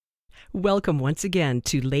Welcome once again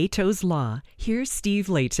to Leto's Law. Here's Steve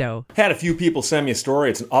Leto. Had a few people send me a story.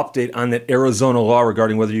 It's an update on that Arizona law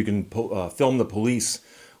regarding whether you can film the police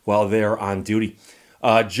while they're on duty.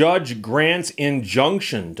 Judge grants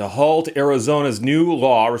injunction to halt Arizona's new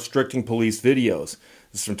law restricting police videos.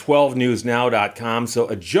 This is from 12newsnow.com. So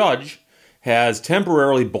a judge has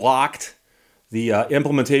temporarily blocked the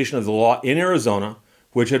implementation of the law in Arizona,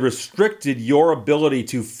 which had restricted your ability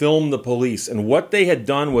to film the police. And what they had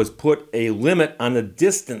done was put a limit on the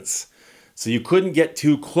distance. So you couldn't get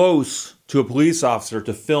too close to a police officer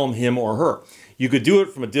to film him or her. You could do it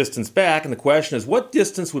from a distance back, and the question is, what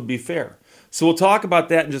distance would be fair? So we'll talk about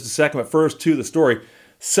that in just a second, but first to the story.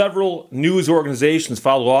 Several news organizations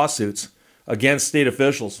filed lawsuits against state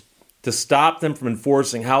officials to stop them from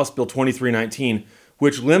enforcing House Bill 2319,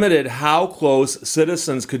 which limited how close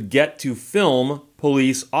citizens could get to film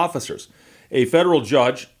police officers. A federal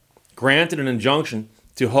judge granted an injunction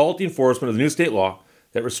to halt the enforcement of the new state law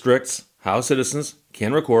that restricts how citizens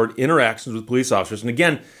can record interactions with police officers. And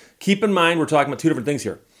again, keep in mind, we're talking about two different things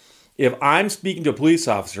here. If I'm speaking to a police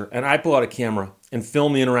officer and I pull out a camera and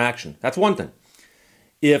film the interaction, that's one thing.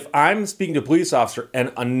 If I'm speaking to a police officer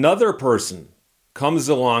and another person comes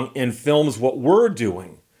along and films what we're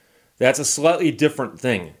doing, that's a slightly different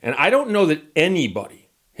thing. And I don't know that anybody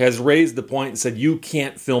has raised the point and said you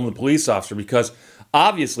can't film the police officer, because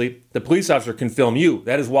obviously the police officer can film you.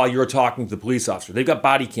 That is why you're talking to the police officer. They've got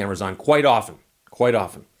body cameras on quite often.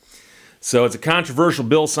 So it's a controversial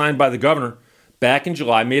bill signed by the governor back in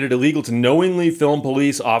July, made it illegal to knowingly film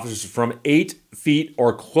police officers from 8 feet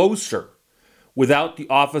or closer without the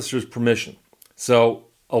officer's permission. So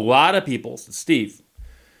a lot of people said, Steve,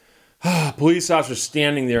 police officer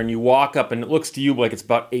standing there and you walk up and it looks to you like it's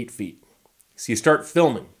about 8 feet. So you start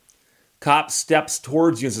filming. Cop steps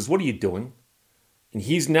towards you and says, what are you doing? And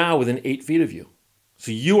he's now within 8 feet of you.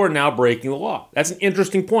 So you are now breaking the law. That's an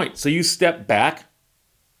interesting point. So you step back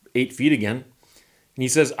 8 feet again. And he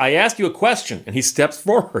says, I asked you a question. And he steps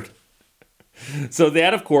forward. So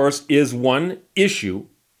that, of course, is one issue.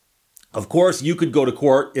 Of course, you could go to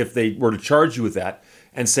court if they were to charge you with that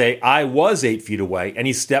and say, I was 8 feet away and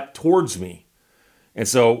he stepped towards me. And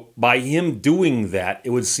so by him doing that,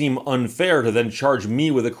 it would seem unfair to then charge me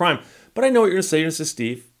with a crime. But I know what you're going to say. You're going to say,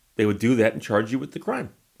 Steve, they would do that and charge you with the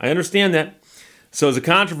crime. I understand that. So it's a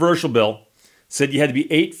controversial bill. Said you had to be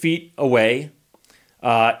 8 feet away.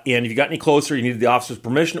 And if you got any closer, you needed the officer's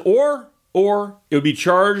permission, or it would be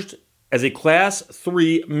charged as a Class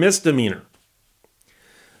 3 misdemeanor.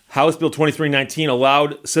 House Bill 2319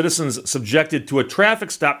 allowed citizens subjected to a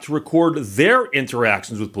traffic stop to record their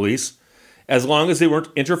interactions with police as long as they weren't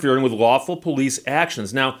interfering with lawful police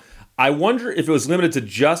actions. Now, I wonder if it was limited to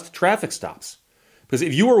just traffic stops. Because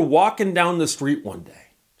if you were walking down the street one day,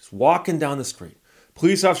 just walking down the street,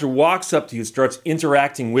 police officer walks up to you and starts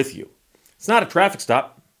interacting with you. It's not a traffic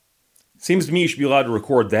stop. Seems to me you should be allowed to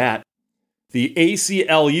record that. The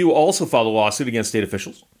ACLU also filed a lawsuit against state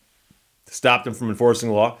officials to stop them from enforcing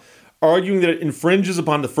the law, arguing that it infringes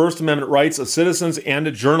upon the First Amendment rights of citizens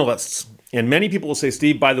and journalists. And many people will say,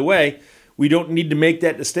 Steve, by the way, we don't need to make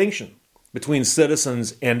that distinction between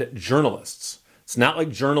citizens and journalists. It's not like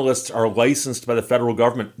journalists are licensed by the federal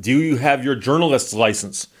government. Do you have your journalist's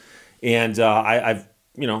license? And I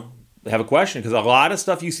have a question, because a lot of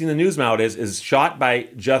stuff you see in the news nowadays is shot by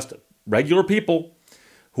just regular people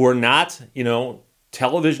who are not,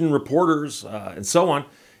 television reporters and so on.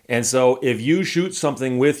 And so if you shoot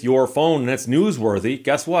something with your phone that's newsworthy,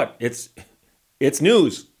 guess what? It's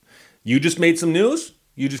news. You just made some news.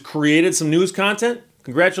 You just created some news content.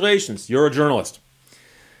 Congratulations, you're a journalist.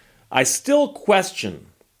 I still question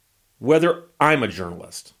whether I'm a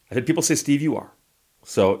journalist. I've had people say, Steve, you are.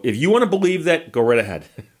 So if you want to believe that, go right ahead.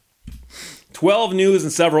 12 News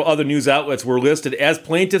and several other news outlets were listed as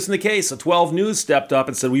plaintiffs in the case. So 12 News stepped up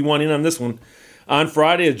and said, we want in on this one. On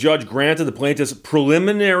Friday, a judge granted the plaintiffs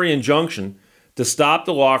preliminary injunction to stop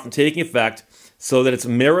the law from taking effect so that its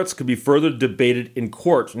merits could be further debated in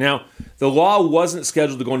court. Now, the law wasn't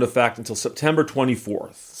scheduled to go into effect until September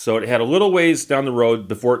 24th. So it had a little ways down the road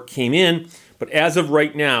before it came in. But as of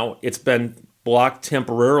right now, it's been blocked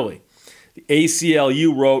temporarily. The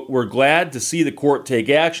ACLU wrote, we're glad to see the court take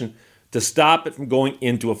action to stop it from going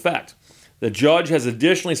into effect. The judge has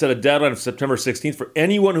additionally set a deadline of September 16th for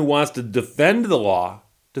anyone who wants to defend the law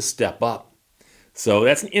to step up. So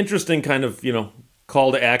that's an interesting kind of,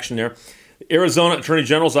 call to action there. The Arizona Attorney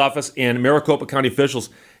General's office and Maricopa County officials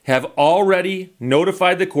have already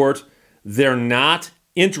notified the court they're not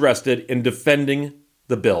interested in defending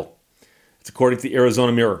the bill. It's according to the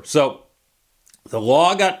Arizona Mirror. So the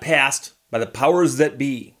law got passed by the powers that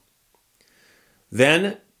be.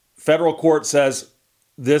 Then federal court says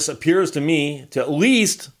this appears to me to at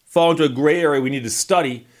least fall into a gray area we need to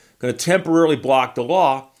study, going to temporarily block the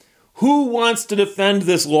law. Who wants to defend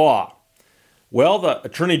this law? Well, the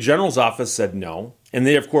Attorney General's office said no. And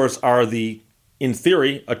they, of course, are the, in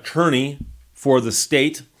theory, attorney for the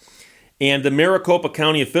state. And the Maricopa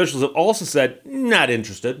County officials have also said, not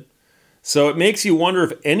interested. So it makes you wonder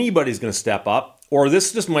if anybody's going to step up, or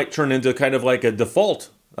this just might turn into kind of like a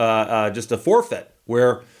default, just a forfeit,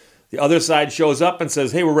 where the other side shows up and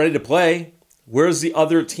says, hey, we're ready to play. Where's the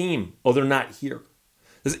other team? Oh, they're not here.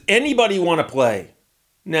 Does anybody want to play?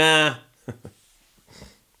 Nah.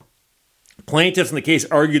 Plaintiffs in the case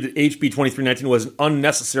argued that HB 2319 was an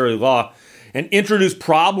unnecessary law and introduced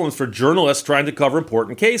problems for journalists trying to cover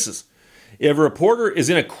important cases. If a reporter is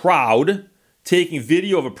in a crowd taking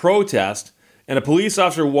video of a protest and a police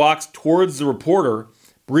officer walks towards the reporter,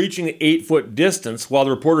 breaching the 8-foot distance while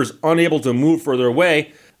the reporter is unable to move further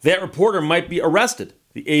away, that reporter might be arrested.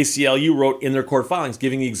 The ACLU wrote in their court filings,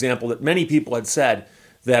 giving the example that many people had said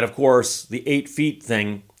that, of course, the 8 feet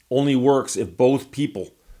thing only works if both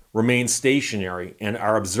people remain stationary and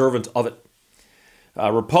are observant of it.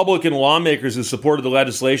 Republican lawmakers who supported the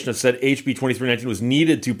legislation have said HB 2319 was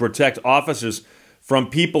needed to protect officers from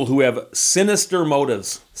people who have sinister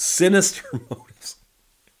motives. Sinister motives.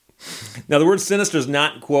 Now, the word sinister is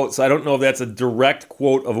not in quotes, so I don't know if that's a direct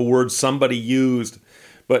quote of a word somebody used,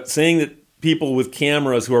 but saying that people with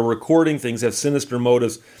cameras who are recording things have sinister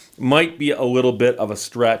motives might be a little bit of a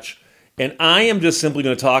stretch. And I am just simply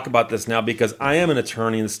going to talk about this now because I am an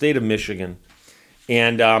attorney in the state of Michigan.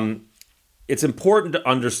 And it's important to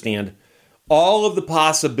understand all of the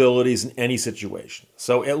possibilities in any situation.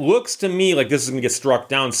 So it looks to me like this is going to get struck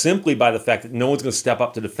down simply by the fact that no one's going to step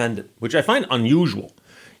up to defend it, which I find unusual.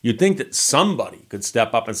 You'd think that somebody could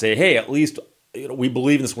step up and say, hey, at least we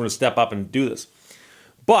believe in this, we're going to step up and do this.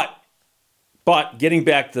 But getting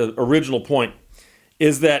back to the original point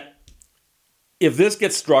is that if this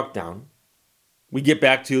gets struck down, we get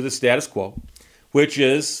back to the status quo, which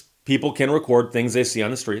is people can record things they see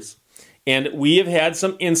on the streets. And we have had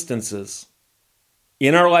some instances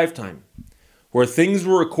in our lifetime where things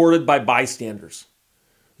were recorded by bystanders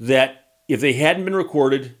that if they hadn't been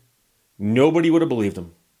recorded, nobody would have believed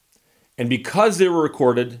them. And because they were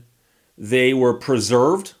recorded, they were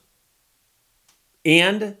preserved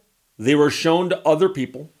and they were shown to other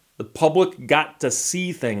people. The public got to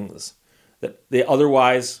see things that they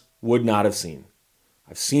otherwise would not have seen.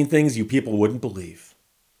 I've seen things you people wouldn't believe.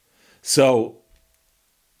 So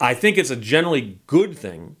I think it's a generally good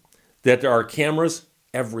thing that there are cameras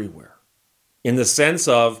everywhere, in the sense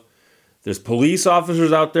of there's police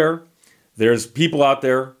officers out there, there's people out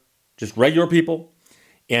there, just regular people,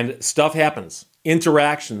 and stuff happens,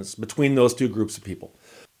 interactions between those two groups of people.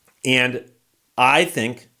 And I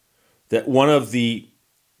think that one of the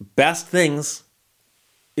best things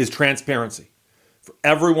is transparency, for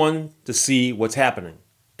everyone to see what's happening,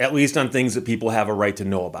 at least on things that people have a right to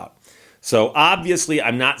know about. So obviously,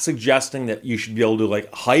 I'm not suggesting that you should be able to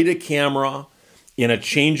hide a camera in a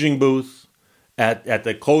changing booth at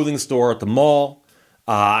the clothing store at the mall.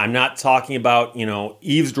 I'm not talking about,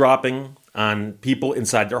 eavesdropping on people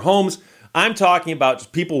inside their homes. I'm talking about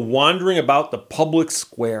just people wandering about the public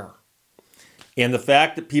square. And the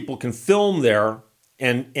fact that people can film there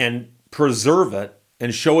and preserve it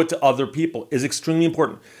and show it to other people is extremely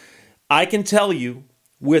important. I can tell you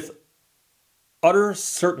with utter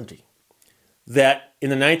certainty that in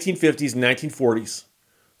the 1950s and 1940s,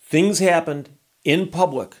 things happened in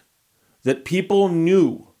public that people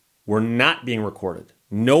knew were not being recorded.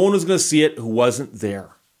 No one was going to see it who wasn't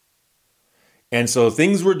there. And so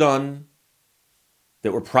things were done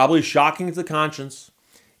that were probably shocking to the conscience.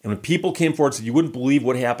 And when people came forward and said, you wouldn't believe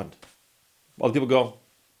what happened, other people go,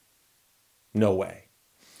 no way.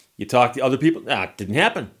 You talk to other people, it didn't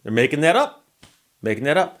happen. They're making that up.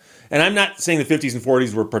 And I'm not saying the 50s and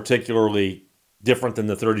 40s were particularly different than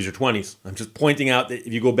the 30s or 20s. I'm just pointing out that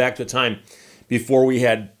if you go back to a time before we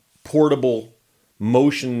had portable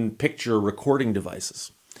motion picture recording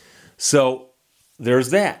devices. So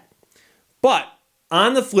there's that. But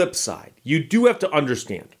on the flip side, you do have to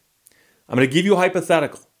understand. I'm going to give you a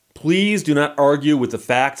hypothetical. Please do not argue with the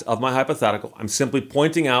facts of my hypothetical. I'm simply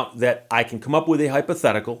pointing out that I can come up with a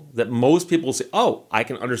hypothetical that most people will say, oh, I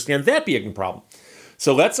can understand that being a problem.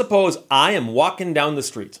 So let's suppose I am walking down the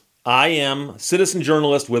street. I am a citizen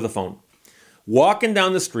journalist with a phone. Walking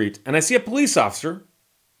down the street, and I see a police officer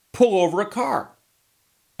pull over a car.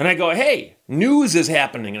 And I go, hey, news is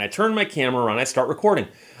happening. And I turn my camera around, I start recording.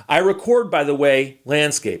 I record, by the way,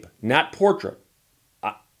 landscape, not portrait.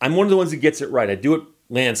 I'm one of the ones who gets it right. I do it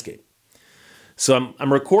landscape. So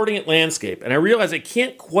I'm recording at landscape, and I realize I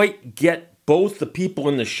can't quite get both the people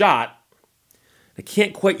in the shot. I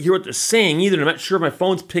can't quite hear what they're saying either, and I'm not sure if my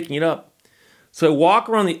phone's picking it up. So I walk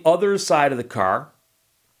around the other side of the car,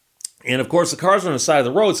 and of course the cars are on the side of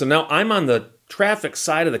the road, so now I'm on the traffic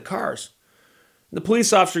side of the cars. The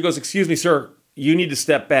police officer goes, "Excuse me, sir, you need to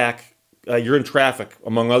step back. You're in traffic,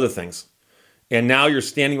 among other things. And now you're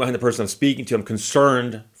standing behind the person I'm speaking to. I'm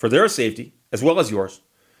concerned for their safety, as well as yours.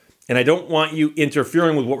 And I don't want you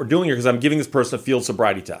interfering with what we're doing here because I'm giving this person a field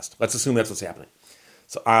sobriety test." Let's assume that's what's happening.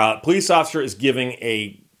 So police officer is giving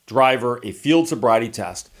a driver a field sobriety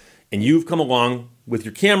test, and you've come along with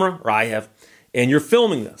your camera, or I have, and you're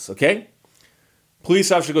filming this, okay?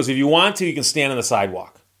 Police officer goes, "If you want to, you can stand on the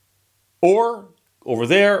sidewalk. Or over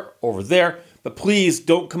there, but please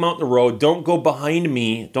don't come out in the road. Don't go behind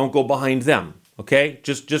me. Don't go behind them, okay?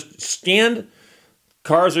 Just stand.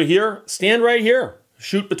 Cars are here. Stand right here.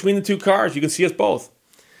 Shoot between the two cars. You can see us both."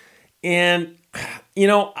 And,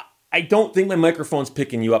 I don't think my microphone's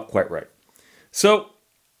picking you up quite right. So,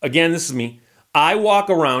 again, this is me. I walk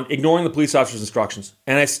around ignoring the police officer's instructions,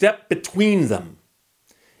 and I step between them.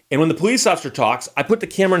 And when the police officer talks, I put the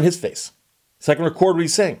camera in his face so I can record what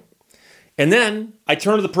he's saying. And then I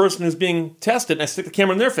turn to the person who's being tested, and I stick the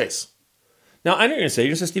camera in their face. Now, I know you're going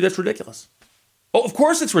to say, "Steve, that's ridiculous." Oh, of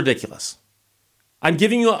course it's ridiculous. I'm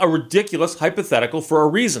giving you a ridiculous hypothetical for a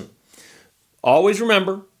reason. Always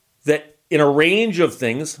remember that in a range of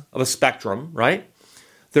things, of a spectrum, right?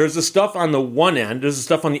 There's the stuff on the one end, there's the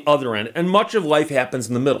stuff on the other end, and much of life happens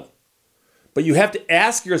in the middle. But you have to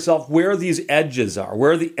ask yourself where these edges are,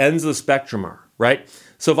 where the ends of the spectrum are, right?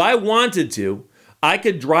 So if I wanted to, I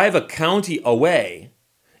could drive a county away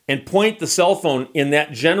and point the cell phone in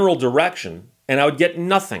that general direction, and I would get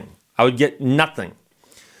nothing.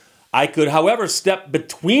 I could, however, step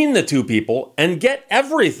between the two people and get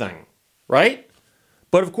everything, right?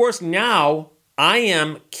 But of course, now I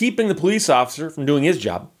am keeping the police officer from doing his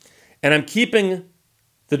job, and I'm keeping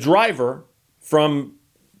the driver from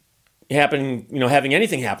having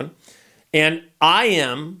anything happen, and I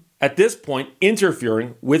am, at this point,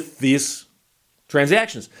 interfering with these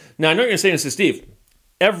transactions. Now, I know you're going to say this to Steve.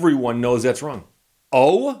 Everyone knows that's wrong.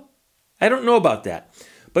 Oh, I don't know about that.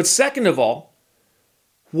 But second of all,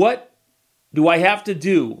 what do I have to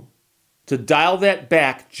do to dial that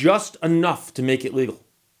back just enough to make it legal?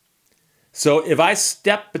 So if I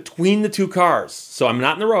step between the two cars, so I'm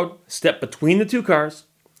not in the road, step between the two cars,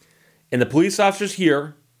 and the police officer's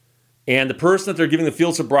here, and the person that they're giving the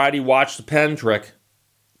field sobriety watch the pen trick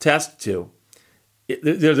test to,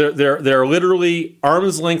 they're literally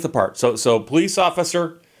arm's length apart. So police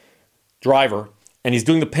officer, driver, and he's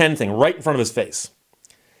doing the pen thing right in front of his face.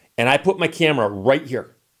 And I put my camera right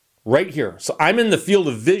here. So I'm in the field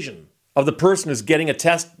of vision of the person who's getting a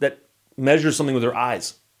test that measures something with their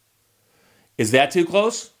eyes. Is that too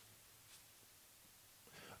close?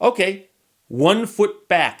 Okay, 1 foot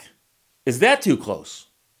back. Is that too close?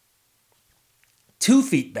 2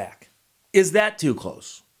 feet back. Is that too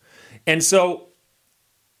close? And so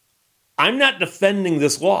I'm not defending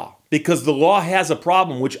this law because the law has a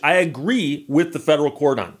problem, which I agree with the federal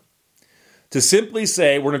court on. To simply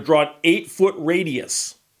say we're going to draw an 8-foot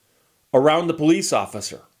radius around the police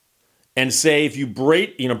officer and say if you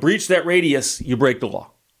breach that radius, you break the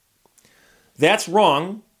law. That's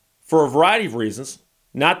wrong for a variety of reasons,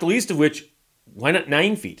 not the least of which, why not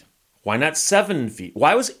 9 feet? Why not 7 feet?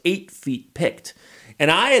 Why was 8 feet picked?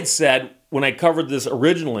 And I had said when I covered this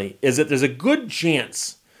originally is that there's a good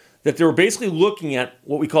chance that they were basically looking at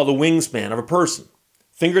what we call the wingspan of a person,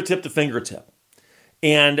 fingertip to fingertip.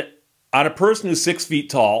 And on a person who's 6 feet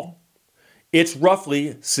tall, it's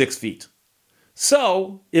roughly 6 feet.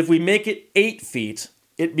 So if we make it 8 feet,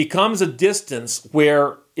 it becomes a distance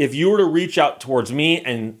where if you were to reach out towards me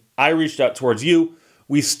and I reached out towards you,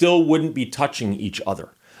 we still wouldn't be touching each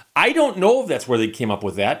other. I don't know if that's where they came up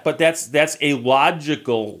with that, but that's a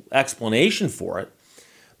logical explanation for it.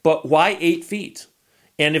 But why 8 feet?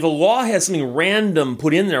 And if a law has something random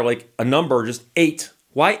put in there, like a number, just 8,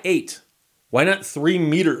 why 8? Why not 3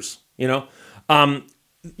 meters? You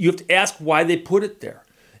have to ask why they put it there.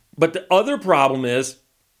 But the other problem is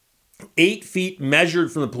 8 feet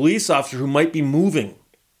measured from the police officer who might be moving.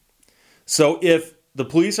 So if the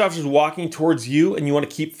police officer is walking towards you and you want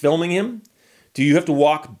to keep filming him, do you have to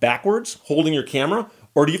walk backwards holding your camera?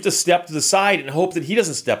 Or do you have to step to the side and hope that he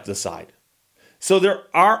doesn't step to the side? So there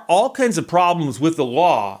are all kinds of problems with the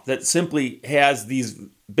law that simply has these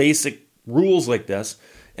basic rules like this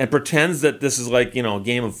and pretends that this is like, a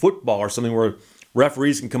game of football or something where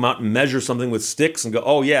referees can come out and measure something with sticks and go,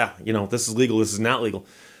 oh yeah, this is legal, this is not legal.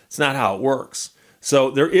 It's not how it works.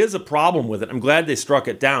 So there is a problem with it. I'm glad they struck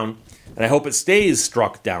it down, and I hope it stays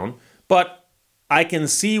struck down. But I can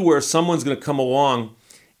see where someone's going to come along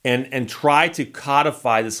and try to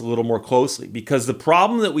codify this a little more closely. Because the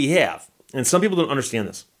problem that we have, and some people don't understand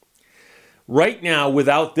this, right now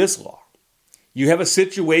without this law, you have a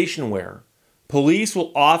situation where police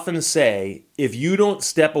will often say, if you don't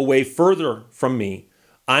step away further from me,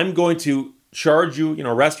 I'm going to charge you,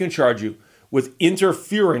 arrest you and charge you with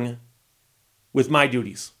interfering with my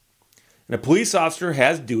duties. And a police officer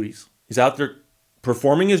has duties. He's out there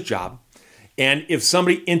performing his job. And if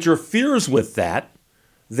somebody interferes with that,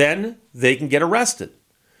 then they can get arrested.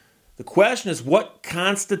 The question is, what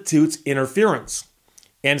constitutes interference?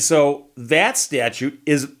 And so that statute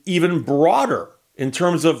is even broader in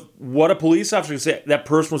terms of what a police officer can say, that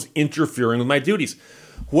person was interfering with my duties.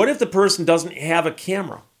 What if the person doesn't have a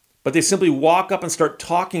camera, but they simply walk up and start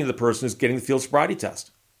talking to the person who's getting the field sobriety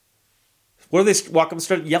test? What if they walk up and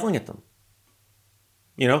start yelling at them?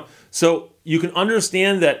 So you can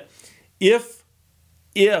understand that if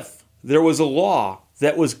there was a law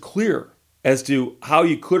that was clear as to how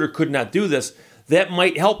you could or could not do this, that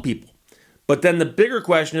might help people. But then the bigger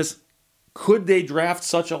question is, could they draft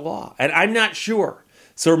such a law? And I'm not sure.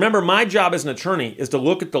 So remember, my job as an attorney is to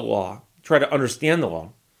look at the law, try to understand the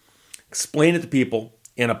law, explain it to people,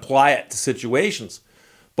 and apply it to situations.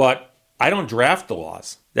 But I don't draft the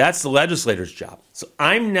laws. That's the legislator's job. So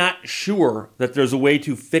I'm not sure that there's a way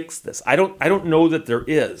to fix this. I don't know that there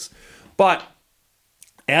is. But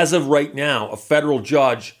as of right now, a federal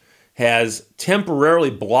judge has temporarily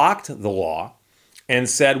blocked the law and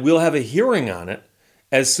said, we'll have a hearing on it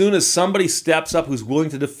as soon as somebody steps up who's willing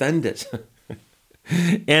to defend it.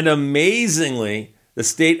 And amazingly, the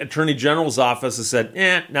state attorney general's office has said,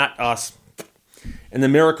 not us. And the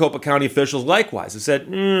Maricopa County officials likewise have said,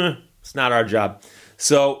 it's not our job.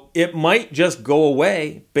 So it might just go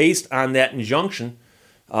away based on that injunction,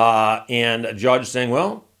 and a judge saying,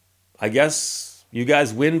 well, I guess you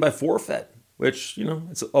guys win by forfeit, which,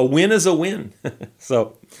 it's a win is a win.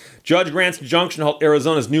 So judge grants injunction to halt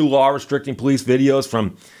Arizona's new law restricting police videos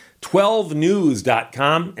from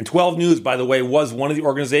 12news.com. And 12 News, by the way, was one of the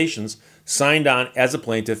organizations signed on as a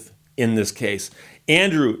plaintiff in this case.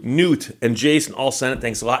 Andrew, Newt, and Jason all sent it.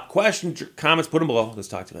 Thanks a lot. Questions, comments, put them below. Let's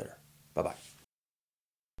talk to you later. Bye-bye.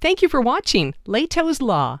 Thank you for watching Lehto's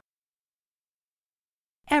Law.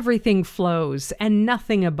 Everything flows and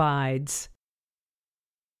nothing abides.